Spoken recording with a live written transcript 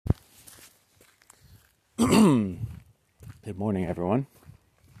Good morning, everyone.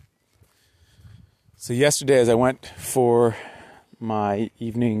 So yesterday, as I went for my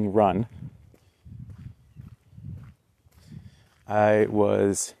evening run, I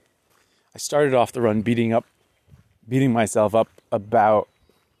started off the run beating myself up about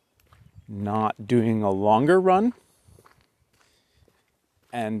not doing a longer run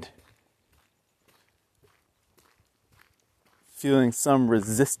and feeling some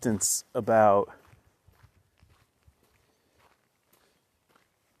resistance about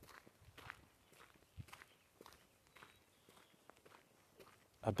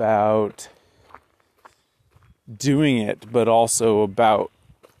doing it, but also about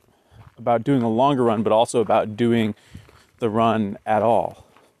doing a longer run, but also about doing the run at all.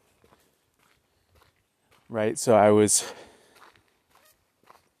 Right? So I was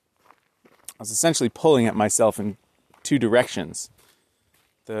essentially pulling at myself in two directions.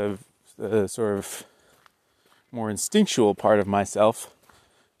 The sort of more instinctual part of myself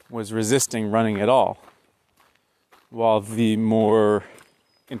was resisting running at all, while the more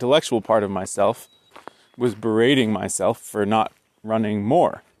intellectual part of myself was berating myself for not running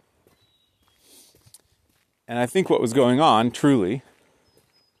more. And I think what was going on, truly,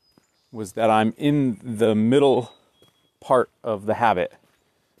 was that I'm in the middle part of the habit,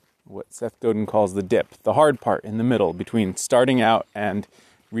 what Seth Godin calls the dip, the hard part in the middle between starting out and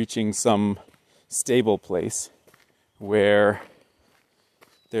reaching some stable place where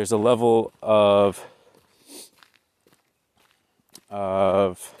there's a level of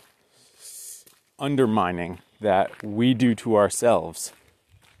undermining that we do to ourselves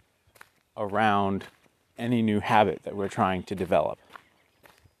around any new habit that we're trying to develop.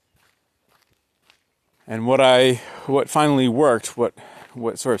 And what finally worked, what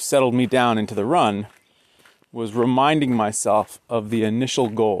sort of settled me down into the run, was reminding myself of the initial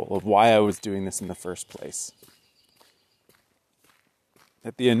goal of why I was doing this in the first place.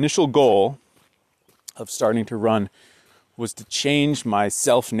 That the initial goal of starting to run was to change my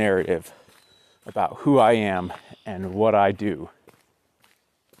self-narrative about who I am and what I do.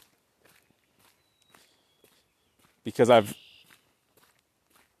 Because I've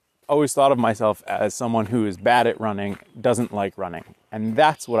always thought of myself as someone who is bad at running, doesn't like running, and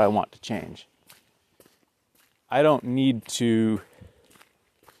that's what I want to change. I don't need to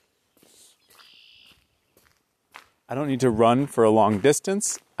run for a long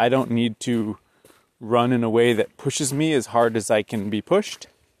distance. I don't need to run in a way that pushes me as hard as I can be pushed.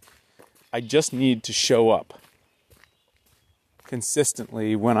 I just need to show up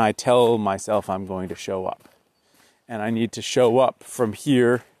consistently when I tell myself I'm going to show up. And I need to show up from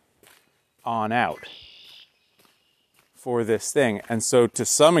here on out for this thing. And so to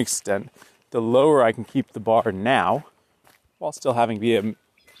some extent, the lower I can keep the bar now, while still having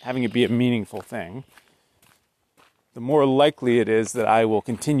it be a meaningful thing, the more likely it is that I will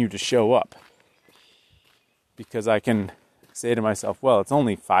continue to show up. Because I can say to myself, well, it's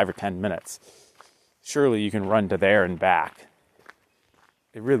only 5 or 10 minutes. Surely you can run to there and back.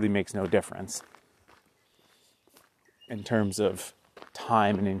 It really makes no difference in terms of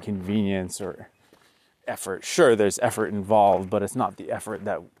time and inconvenience or effort. Sure, there's effort involved, but it's not the effort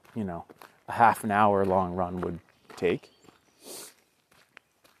that, a half an hour long run would take.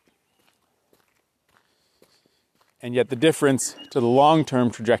 And yet the difference to the long-term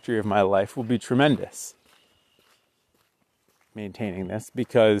trajectory of my life will be tremendous. Maintaining this,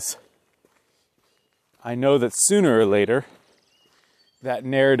 because I know that sooner or later that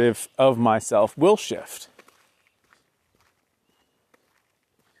narrative of myself will shift.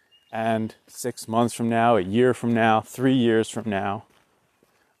 And 6 months from now, a year from now, 3 years from now,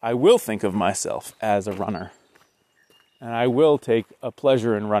 I will think of myself as a runner. And I will take a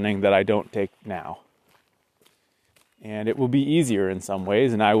pleasure in running that I don't take now. And it will be easier in some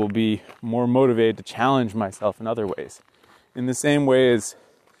ways, and I will be more motivated to challenge myself in other ways. In the same way as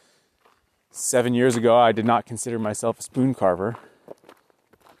 7 years ago, I did not consider myself a spoon carver.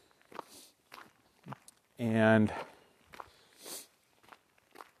 And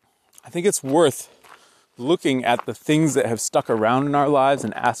I think it's worth looking at the things that have stuck around in our lives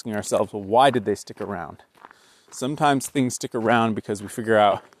and asking ourselves, well, why did they stick around? Sometimes things stick around because we figure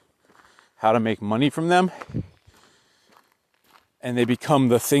out how to make money from them, and they become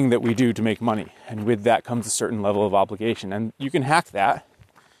the thing that we do to make money. And with that comes a certain level of obligation. And you can hack that,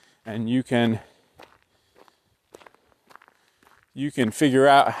 and you can figure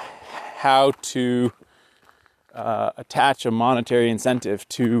out how to attach a monetary incentive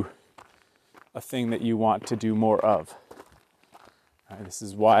to a thing that you want to do more of. This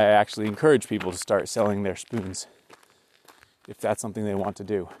is why I actually encourage people to start selling their spoons, if that's something they want to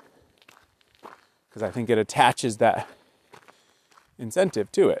do. Because I think it attaches that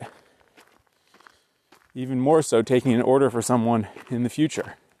incentive to it. Even more so taking an order for someone in the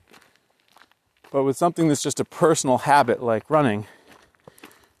future. But with something that's just a personal habit like running,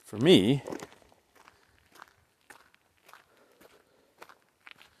 for me,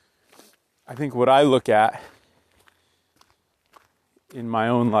 I think what I look at in my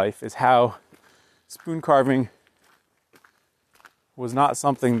own life is how spoon carving was not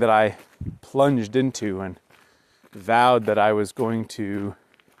something that I plunged into and vowed that I was going to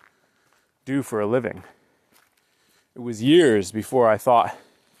do for a living. It was years before I thought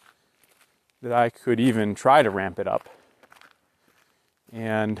that I could even try to ramp it up.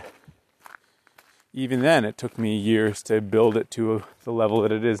 And even then, it took me years to build it to the level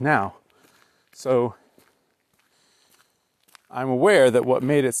that it is now. So I'm aware that what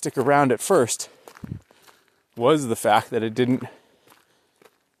made it stick around at first was the fact that it didn't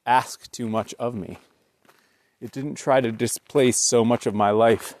ask too much of me. It didn't try to displace so much of my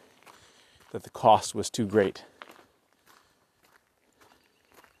life that the cost was too great.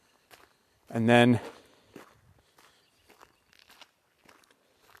 And then,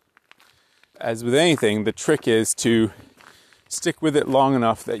 as with anything, the trick is to stick with it long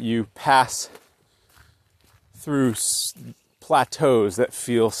enough that you pass through plateaus that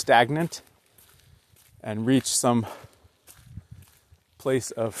feel stagnant and reach some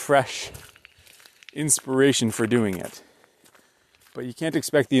place of fresh inspiration for doing it. But you can't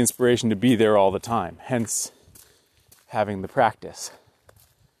expect the inspiration to be there all the time, hence having the practice,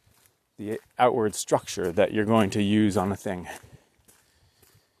 the outward structure that you're going to use on a thing.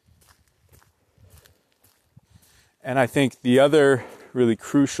 And I think the other really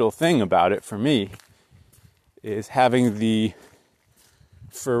crucial thing about it for me is having the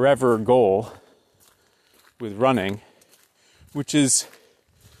forever goal with running, which is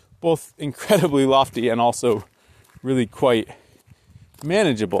both incredibly lofty and also really quite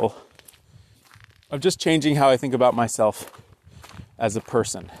manageable, of just changing how I think about myself as a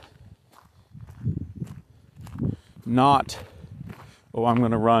person. Not, oh, I'm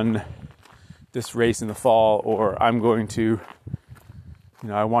going to run this race in the fall, or I'm going to,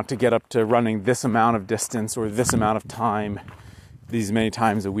 I want to get up to running this amount of distance or this amount of time these many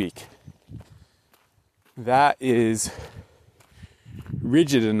times a week. That is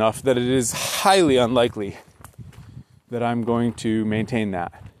rigid enough that it is highly unlikely that I'm going to maintain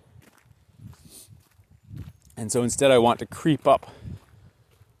that. And so instead I want to creep up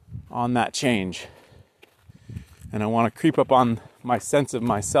on that change. And I want to creep up on my sense of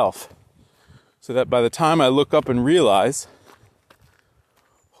myself, so that by the time I look up and realize,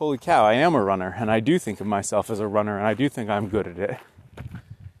 holy cow, I am a runner, and I do think of myself as a runner, and I do think I'm good at it,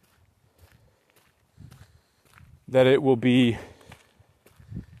 that it will be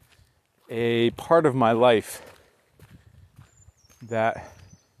a part of my life that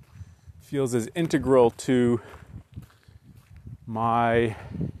feels as integral to my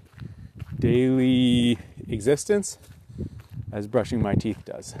daily existence as brushing my teeth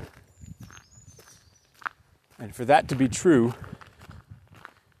does. And for that to be true,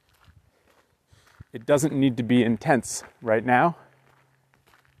 it doesn't need to be intense right now.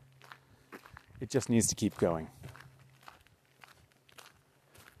 It just needs to keep going.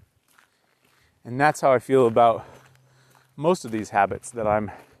 And that's how I feel about most of these habits that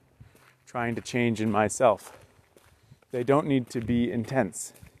I'm trying to change in myself. They don't need to be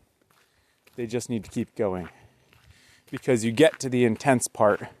intense. They just need to keep going. Because you get to the intense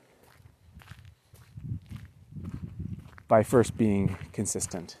part by first being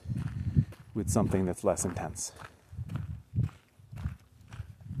consistent with something that's less intense.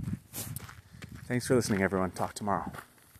 Thanks for listening, everyone. Talk tomorrow.